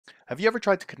Have you ever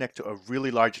tried to connect to a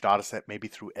really large data set, maybe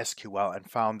through SQL, and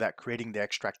found that creating the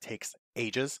extract takes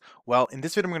ages? Well, in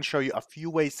this video, I'm going to show you a few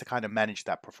ways to kind of manage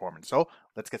that performance. So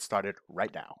let's get started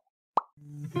right now.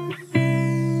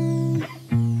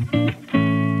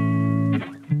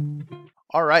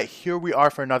 All right, here we are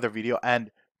for another video,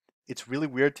 and it's really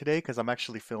weird today because I'm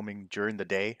actually filming during the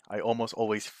day. I almost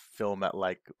always film at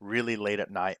like really late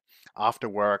at night, after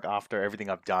work, after everything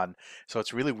I've done. So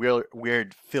it's really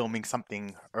weird filming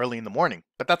something early in the morning,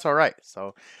 but that's all right.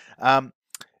 So um,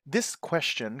 this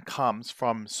question comes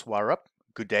from Swarup.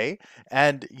 Good day.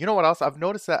 And you know what else? I've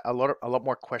noticed that a lot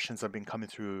more questions have been coming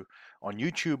through on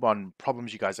YouTube on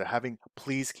problems you guys are having.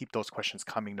 Please keep those questions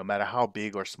coming, no matter how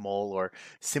big or small or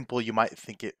simple you might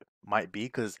think it might be,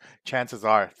 because chances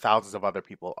are thousands of other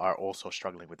people are also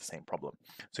struggling with the same problem.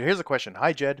 So here's a question.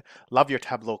 Hi Jed, love your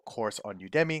Tableau course on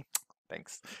Udemy.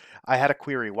 Thanks. I had a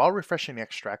query. While refreshing the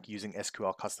extract using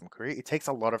SQL custom query, it takes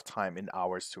a lot of time in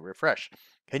hours to refresh.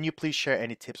 Can you please share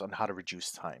any tips on how to reduce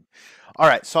time? All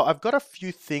right, so I've got a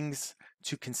few things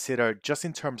to consider just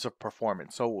in terms of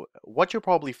performance. So what you'll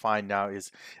probably find now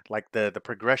is like the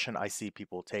progression I see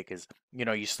people take is,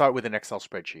 you start with an Excel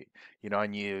spreadsheet,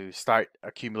 and you start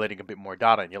accumulating a bit more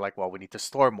data and you're like, well, we need to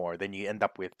store more. Then you end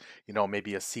up with,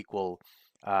 maybe a SQL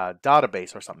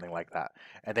database or something like that.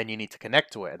 And then you need to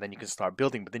connect to it and then you can start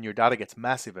building. But then your data gets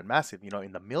massive and massive,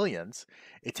 in the millions.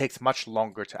 It takes much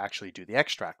longer to actually do the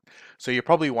extract. So you're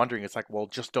probably wondering, it's like, well,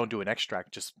 just don't do an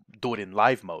extract, just do it in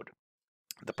live mode.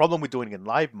 The problem with doing it in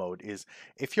live mode is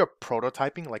if you're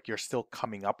prototyping, like you're still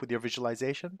coming up with your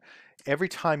visualization, every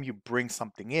time you bring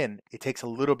something in, it takes a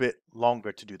little bit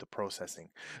longer to do the processing.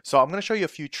 So I'm going to show you a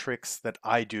few tricks that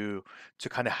I do to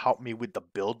kind of help me with the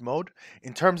build mode.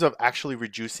 In terms of actually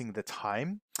reducing the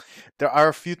time, there are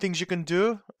a few things you can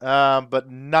do,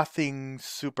 but nothing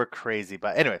super crazy.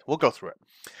 But anyway, we'll go through it.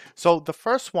 So the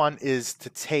first one is to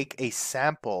take a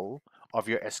sample of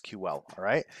your SQL, all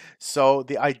right? So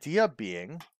the idea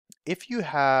being, if you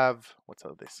have, what's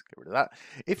all this? Get rid of that.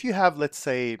 If you have, let's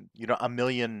say, a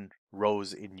million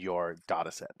rows in your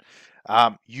data set,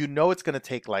 it's going to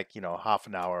take like, half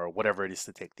an hour or whatever it is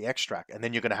to take the extract, and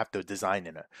then you're going to have to design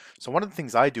in it. So one of the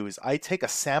things I do is I take a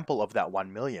sample of that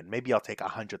 1 million. Maybe I'll take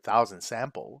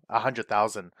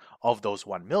 100,000 of those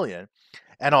 1 million,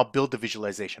 and I'll build the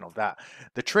visualization of that.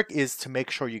 The trick is to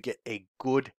make sure you get a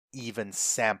good, even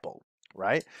sample,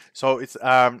 right? So it's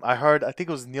I think it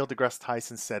was Neil deGrasse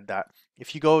Tyson said that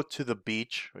if you go to the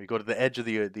beach or you go to the edge of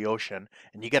the ocean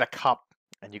and you get a cup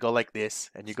and you go like this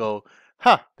and you go,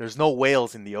 there's no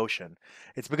whales in the ocean.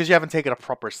 It's because you haven't taken a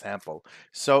proper sample.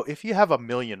 So if you have a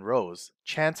million rows,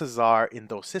 chances are in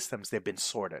those systems they've been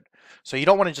sorted. So you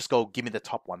don't want to just go give me the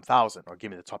top 1,000 or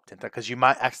give me the top 10 because you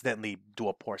might accidentally do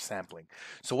a poor sampling.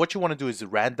 So what you want to do is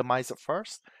randomize it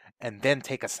first and then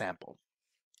take a sample.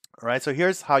 All right, so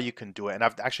here's how you can do it. And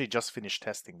I've actually just finished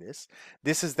testing this.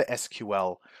 This is the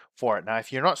SQL for it. Now,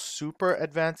 if you're not super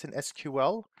advanced in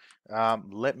SQL,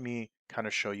 let me kind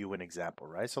of show you an example,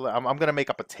 right? So I'm going to make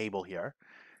up a table here.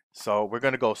 So we're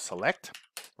going to go select,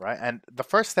 right? And the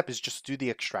first step is just do the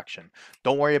extraction.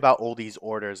 Don't worry about all these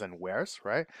orders and wheres,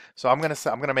 right? So I'm going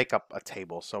to make up a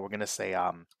table. So we're going to say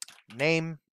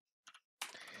name,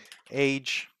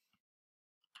 age,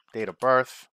 date of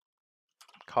birth,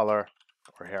 color,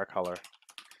 or hair color.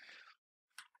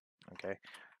 Okay.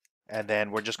 And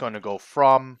then we're just going to go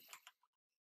from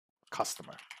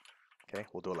customer. Okay,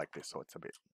 we'll do it like this so it's a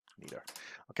bit neater.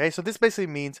 Okay, so this basically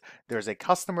means there's a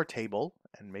customer table,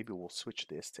 and maybe we'll switch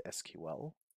this to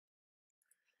SQL.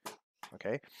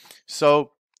 Okay,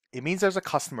 so it means there's a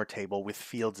customer table with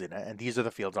fields in it, and these are the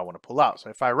fields I want to pull out.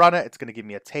 So if I run it, it's going to give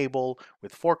me a table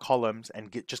with 4 columns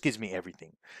and just gives me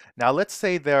everything. Now let's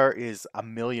say there is a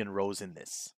million rows in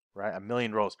this, right? A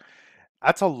million rows.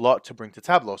 That's a lot to bring to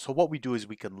Tableau. So what we do is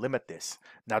we can limit this.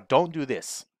 Now don't do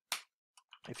this.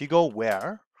 If you go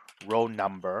where row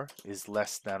number is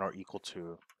less than or equal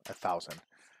to 1,000,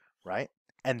 right?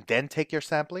 And then take your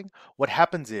sampling, what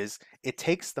happens is it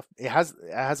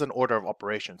has an order of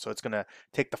operation. So it's gonna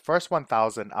take the first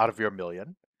 1,000 out of your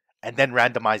million and then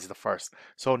randomize the first.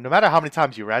 So no matter how many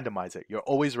times you randomize it, you're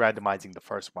always randomizing the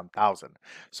first 1,000.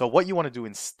 So what you want to do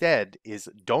instead is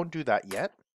don't do that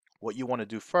yet. What you want to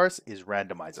do first is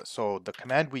randomize it. So the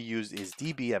command we use is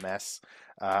dbms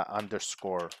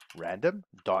underscore random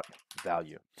dot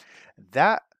value.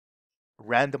 That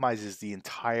randomizes the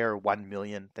entire 1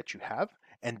 million that you have,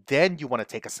 and then you want to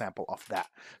take a sample of that.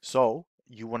 So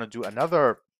you want to do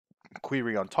another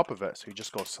query on top of it. So you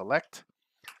just go select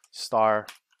star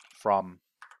from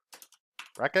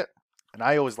bracket, and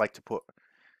I always like to put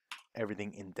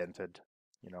everything indented,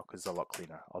 because it's a lot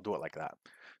cleaner. I'll do it like that.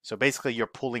 So basically you're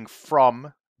pulling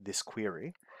from this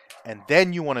query, and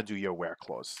then you want to do your where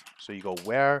clause. So you go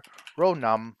where row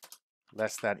num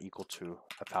less than equal to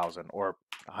 1,000 or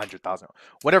 100,000,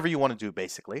 whatever you want to do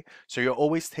basically. So you're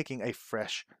always taking a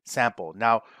fresh sample.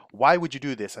 Now, why would you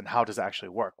do this and how does it actually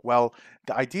work? Well,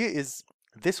 the idea is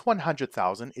this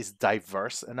 100,000 is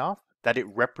diverse enough that it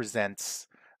represents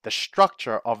the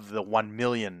structure of the 1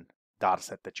 million data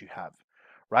set that you have,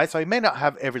 right? So it may not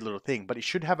have every little thing, but it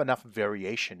should have enough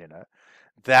variation in it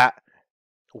that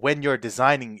when you're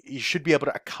designing, you should be able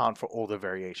to account for all the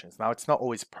variations. Now, it's not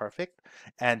always perfect,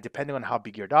 and depending on how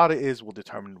big your data is, will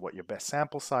determine what your best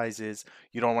sample size is.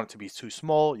 You don't want it to be too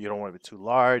small, you don't want it to be too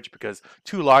large, because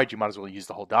too large, you might as well use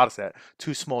the whole data set.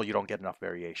 Too small, you don't get enough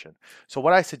variation. So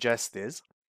what I suggest is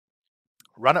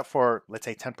run it for, let's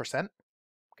say, 10%,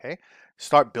 okay?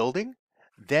 Start building,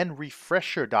 then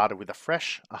refresh your data with a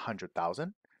fresh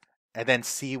 100,000, and then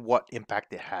see what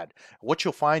impact it had. What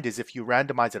you'll find is if you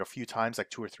randomize it a few times, like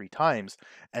 2 or 3 times,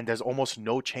 and there's almost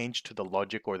no change to the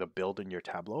logic or the build in your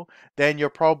Tableau, then you're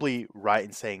probably right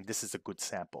in saying this is a good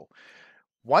sample.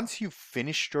 Once you've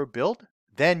finished your build,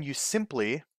 then you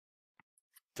simply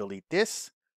delete this,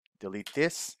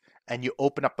 and you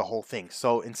open up the whole thing.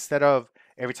 So instead of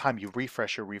every time you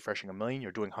refresh, you're refreshing a million,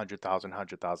 you're doing 100,000,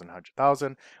 100,000,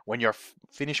 100,000. When you're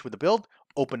finished with the build,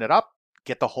 open it up,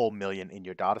 get the whole million in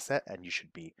your data set, and you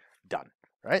should be done,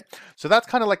 right? So that's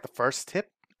kind of like the first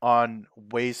tip on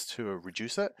ways to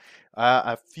reduce it.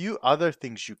 A few other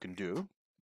things you can do,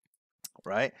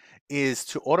 right, is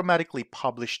to automatically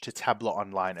publish to Tableau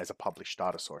Online as a published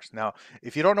data source. Now,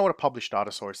 if you don't know what a published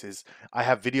data source is, I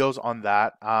have videos on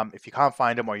that. If you can't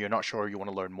find them or you're not sure, you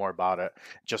want to learn more about it,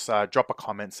 just drop a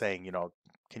comment saying,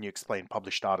 can you explain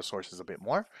published data sources a bit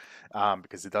more?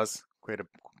 Because it does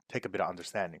take a bit of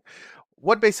understanding.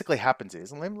 What basically happens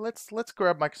is, and let's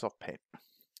grab Microsoft Paint.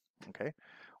 Okay,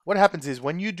 what happens is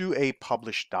when you do a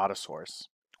published data source,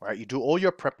 right, you do all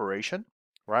your preparation,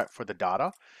 right, for the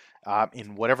data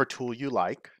in whatever tool you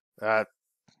like. I'm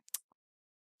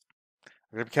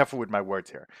gonna be careful with my words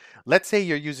here. Let's say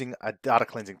you're using a data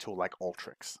cleansing tool like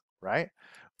Ultrix, right,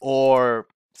 or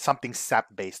something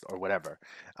SAP based or whatever.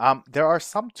 There are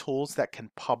some tools that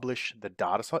can publish the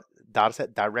data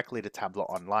set directly to Tableau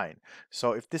Online.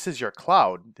 So if this is your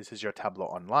cloud, this is your Tableau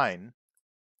Online,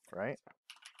 right?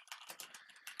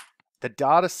 The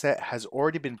data set has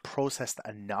already been processed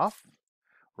enough,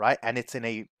 right? And it's in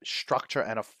a structure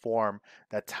and a form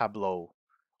that Tableau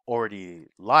already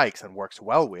likes and works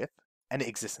well with, and it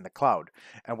exists in the cloud.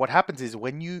 And what happens is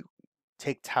when you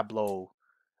take Tableau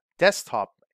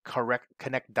desktop,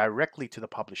 connect directly to the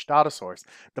published data source,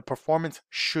 the performance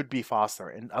should be faster,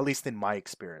 and at least in my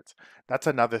experience. That's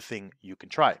another thing you can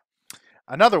try.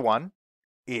 Another one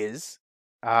is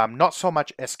not so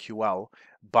much SQL,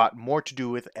 but more to do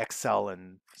with Excel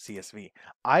and CSV.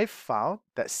 I've found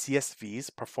that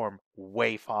CSVs perform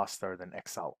way faster than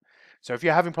Excel. So if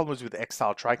you're having problems with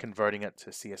Excel, try converting it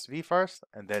to CSV first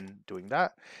and then doing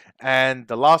that. And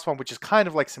the last one, which is kind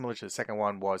of like similar to the second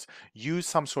one, was use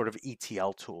some sort of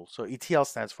ETL tool. So ETL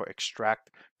stands for extract,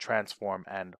 transform,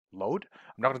 and load.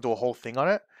 I'm not going to do a whole thing on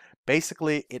it.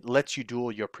 Basically, it lets you do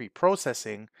all your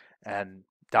pre-processing and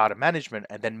data management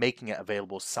and then making it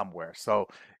available somewhere. So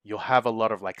you'll have a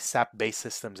lot of like SAP-based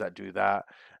systems that do that.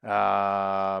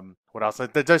 What else?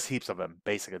 There's heaps of them,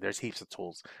 basically. There's heaps of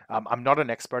tools. I'm not an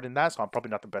expert in that, so I'm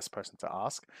probably not the best person to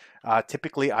ask.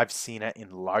 Typically, I've seen it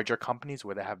in larger companies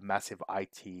where they have massive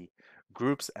IT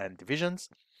groups and divisions.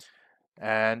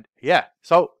 And yeah,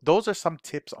 so those are some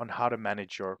tips on how to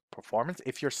manage your performance.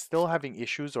 If you're still having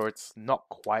issues or it's not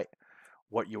quite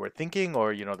what you were thinking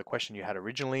or the question you had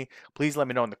originally, please let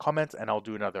me know in the comments and I'll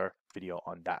do another video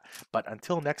on that. But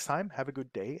until next time, have a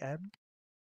good day and